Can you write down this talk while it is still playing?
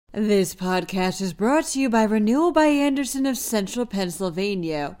This podcast is brought to you by Renewal by Andersen of Central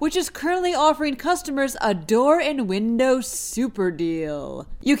Pennsylvania, which is currently offering customers a door and window super deal.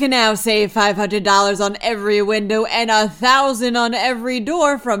 You can now save $500 on every window and $1,000 on every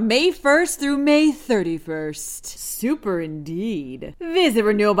door from May 1st through May 31st. Super indeed. Visit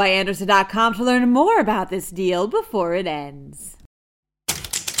renewalbyandersen.com to learn more about this deal before it ends.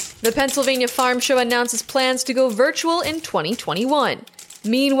 The Pennsylvania Farm Show announces plans to go virtual in 2021.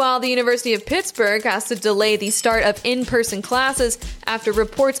 Meanwhile, the University of Pittsburgh has to delay the start of in-person classes after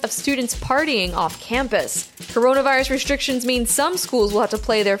reports of students partying off campus. Coronavirus restrictions mean some schools will have to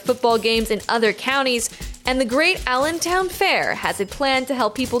play their football games in other counties, and the Great Allentown Fair has a plan to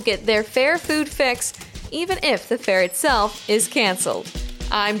help people get their fair food fix, even if the fair itself is canceled.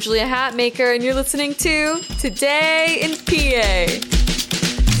 I'm Julia Hatmaker, and you're listening to Today in PA.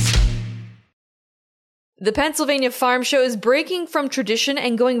 The Pennsylvania Farm Show is breaking from tradition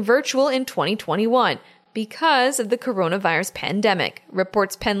and going virtual in 2021 because of the coronavirus pandemic,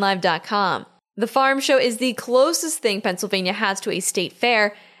 reports PennLive.com. The Farm Show is the closest thing Pennsylvania has to a state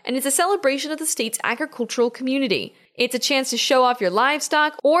fair, and it's a celebration of the state's agricultural community. It's a chance to show off your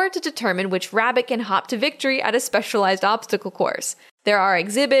livestock or to determine which rabbit can hop to victory at a specialized obstacle course. There are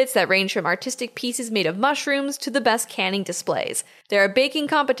exhibits that range from artistic pieces made of mushrooms to the best canning displays. There are baking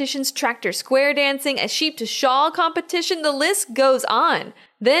competitions, tractor square dancing, a sheep to shawl competition, the list goes on.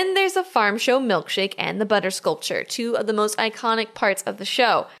 Then there's the Farm Show milkshake and the butter sculpture, two of the most iconic parts of the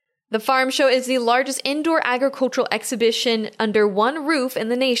show. The Farm Show is the largest indoor agricultural exhibition under one roof in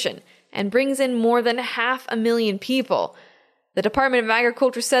the nation and brings in more than 500,000 people. The Department of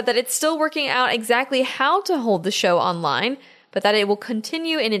Agriculture said that it's still working out exactly how to hold the show online, but that it will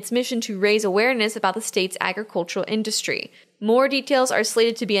continue in its mission to raise awareness about the state's agricultural industry. More details are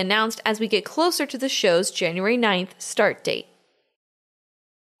slated to be announced as we get closer to the show's January 9th start date.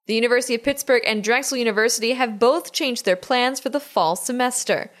 The University of Pittsburgh and Drexel University have both changed their plans for the fall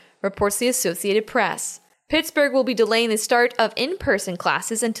semester, reports the Associated Press. Pittsburgh will be delaying the start of in-person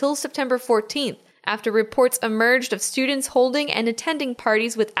classes until September 14th, after reports emerged of students holding and attending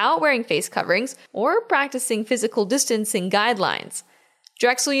parties without wearing face coverings or practicing physical distancing guidelines.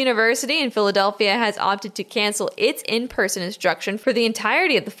 Drexel University in Philadelphia has opted to cancel its in-person instruction for the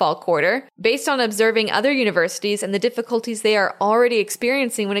entirety of the fall quarter, based on observing other universities and the difficulties they are already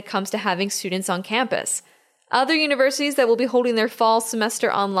experiencing when it comes to having students on campus. Other universities that will be holding their fall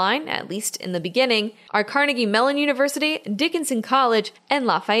semester online, at least in the beginning, are Carnegie Mellon University, Dickinson College, and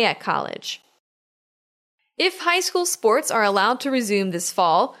Lafayette College. If high school sports are allowed to resume this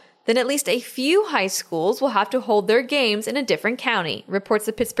fall, then at least a few high schools will have to hold their games in a different county, reports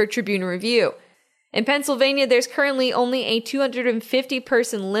the Pittsburgh Tribune-Review. In Pennsylvania, there's currently only a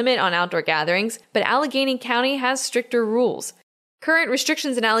 250-person limit on outdoor gatherings, but Allegheny County has stricter rules. Current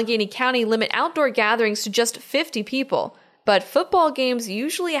restrictions in Allegheny County limit outdoor gatherings to just 50 people, but football games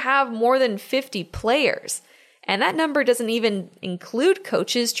usually have more than 50 players, and that number doesn't even include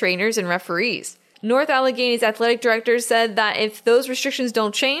coaches, trainers, and referees. North Allegheny's athletic director said that if those restrictions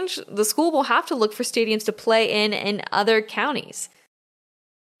don't change, the school will have to look for stadiums to play in other counties.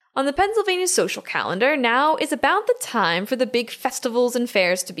 On the Pennsylvania social calendar, now is about the time for the big festivals and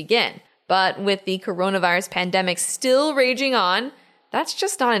fairs to begin. But with the coronavirus pandemic still raging on, that's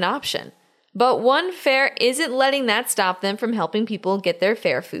just not an option. But one fair isn't letting that stop them from helping people get their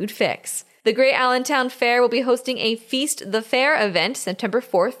fair food fix. The Great Allentown Fair will be hosting a Feast the Fair event September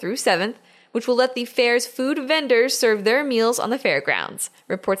 4th through 7th, which will let the fair's food vendors serve their meals on the fairgrounds,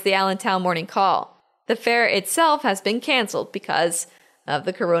 reports the Allentown Morning Call. The fair itself has been canceled because of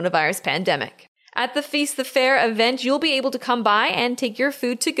the coronavirus pandemic. At the Feast the Fair event, you'll be able to come by and take your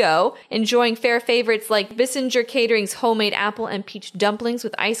food to go, enjoying fair favorites like Bissinger Catering's homemade apple and peach dumplings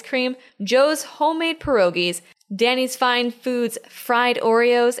with ice cream, Joe's homemade pierogies, Danny's Fine Foods fried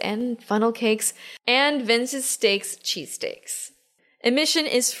Oreos and funnel cakes, and Vince's Steaks cheesesteaks. Admission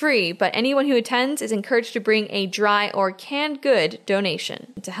is free, but anyone who attends is encouraged to bring a dry or canned good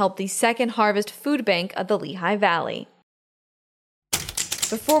donation to help the Second Harvest Food Bank of the Lehigh Valley.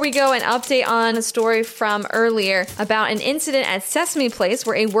 Before we go, an update on a story from earlier about an incident at Sesame Place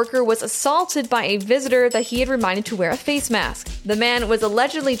where a worker was assaulted by a visitor that he had reminded to wear a face mask. The man was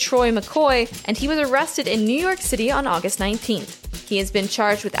allegedly Troy McCoy, and he was arrested in New York City on August 19th. He has been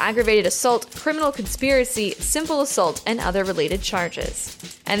charged with aggravated assault, criminal conspiracy, simple assault, and other related charges.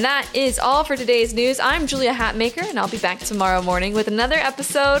 And that is all for today's news. I'm Julia Hatmaker, and I'll be back tomorrow morning with another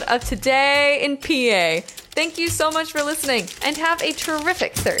episode of Today in PA. Thank you so much for listening, and have a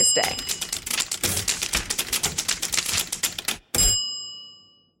terrific Thursday.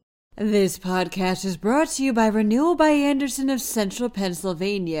 This podcast is brought to you by Renewal by Andersen of Central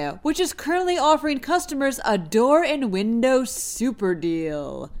Pennsylvania, which is currently offering customers a door and window super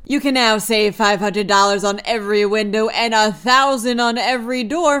deal. You can now save $500 on every window and $1,000 on every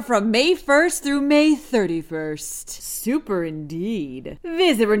door from May 1st through May 31st. Super indeed.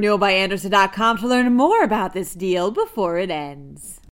 Visit renewalbyandersen.com to learn more about this deal before it ends.